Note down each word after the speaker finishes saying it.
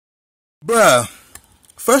Bruh,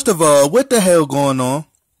 first of all, what the hell going on?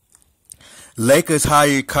 Lakers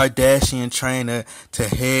hired Kardashian trainer to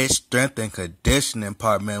head strength and conditioning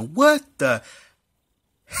department. What the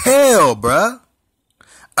hell, bruh?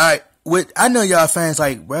 Alright, I know y'all fans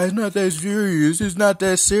like, bruh, it's not that serious. It's not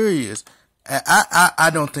that serious.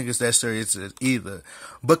 I don't think it's that serious either.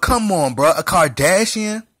 But come on, bruh, a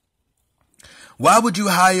Kardashian? Why would you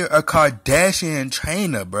hire a Kardashian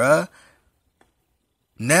trainer, bruh?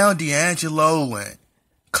 Now D'Angelo and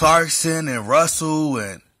Clarkson and Russell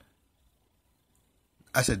and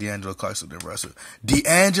I said D'Angelo, Clarkson, and Russell.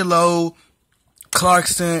 D'Angelo,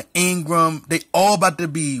 Clarkson, Ingram, they all about to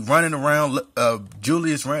be running around.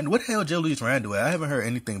 Julius Randle, what the hell Julius Randle at? I haven't heard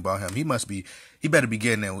anything about him. He better be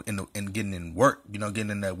getting getting in work, getting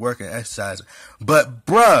in that work and exercising. But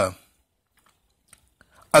bruh,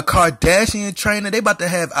 a Kardashian trainer, they about to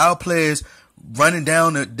have our players running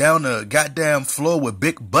down the goddamn floor with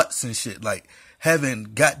big butts and shit, like having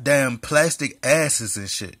goddamn plastic asses and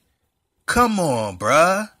shit. Come on,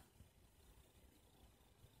 bruh.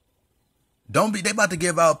 They about to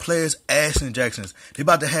give out players ass injections. They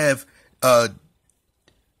about to have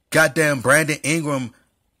goddamn Brandon Ingram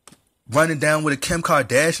running down with a Kim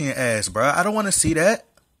Kardashian ass, bruh. I don't want to see that.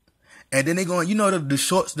 And then they going, the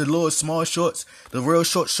shorts, the little small shorts, the real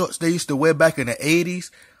short shorts they used to wear back in the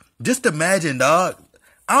 80s. Just imagine, dog.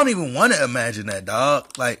 I don't even want to imagine that,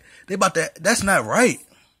 dog. Like, that's not right.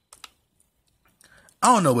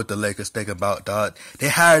 I don't know what the Lakers think about, dog. They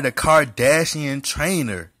hired a Kardashian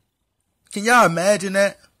trainer. Can y'all imagine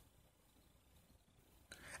that?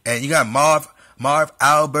 And you got Marv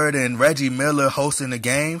Albert and Reggie Miller hosting the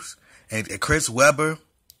games. And Chris Webber.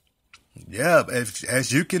 Yeah,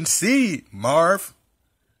 as you can see, Marv.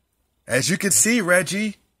 As you can see,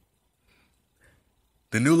 Reggie.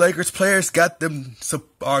 The new Lakers players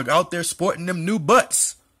are out there sporting them new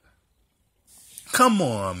butts. Come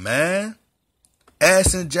on, man.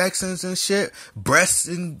 Ass injections and shit. Breasts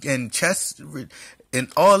and chest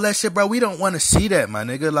and all that shit, bro. We don't want to see that, my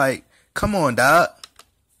nigga. Like, come on, dog.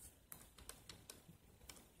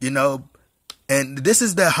 And this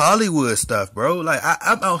is that Hollywood stuff, bro. Like,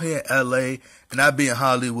 I'm out here in LA and I be in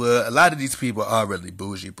Hollywood. A lot of these people are really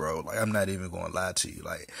bougie, bro. Like, I'm not even going to lie to you.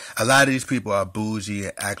 Like, a lot of these people are bougie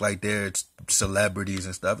and act like they're celebrities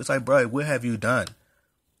and stuff. It's like, bro, what have you done?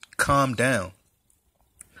 Calm down.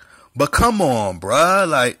 But come on, bro.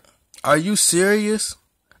 Like, are you serious?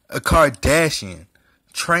 A Kardashian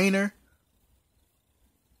trainer?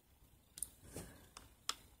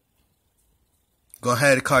 Gonna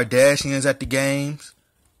have the Kardashians at the games?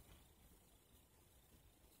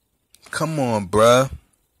 Come on, bruh.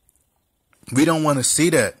 We don't want to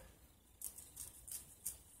see that.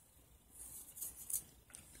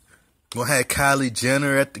 Gonna have Kylie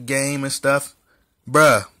Jenner at the game and stuff?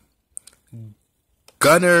 Bruh.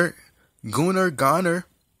 Gunnar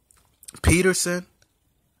Peterson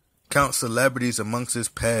counts celebrities amongst his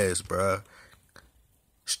past, bruh.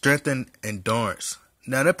 Strength and endurance.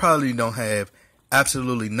 Now, they probably don't have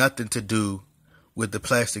absolutely nothing to do with the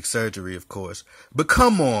plastic surgery, of course. But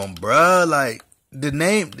come on, bruh. Like, the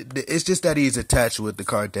name, it's just that he's attached with the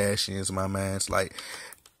Kardashians, my man. It's like,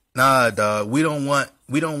 nah, dog. We don't want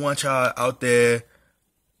y'all out there,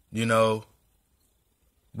 We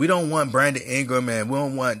don't want Brandon Ingram and we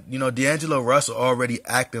don't want, D'Angelo Russell already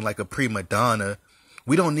acting like a prima donna.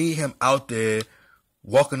 We don't need him out there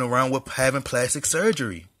walking around with having plastic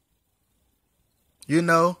surgery.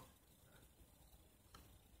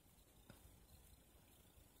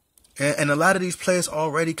 And a lot of these players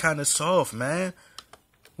already kind of soft, man.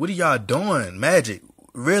 What are y'all doing? Magic.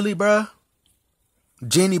 Really, bruh?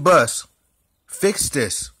 Jeannie Buss. Fix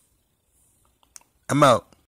this. I'm out.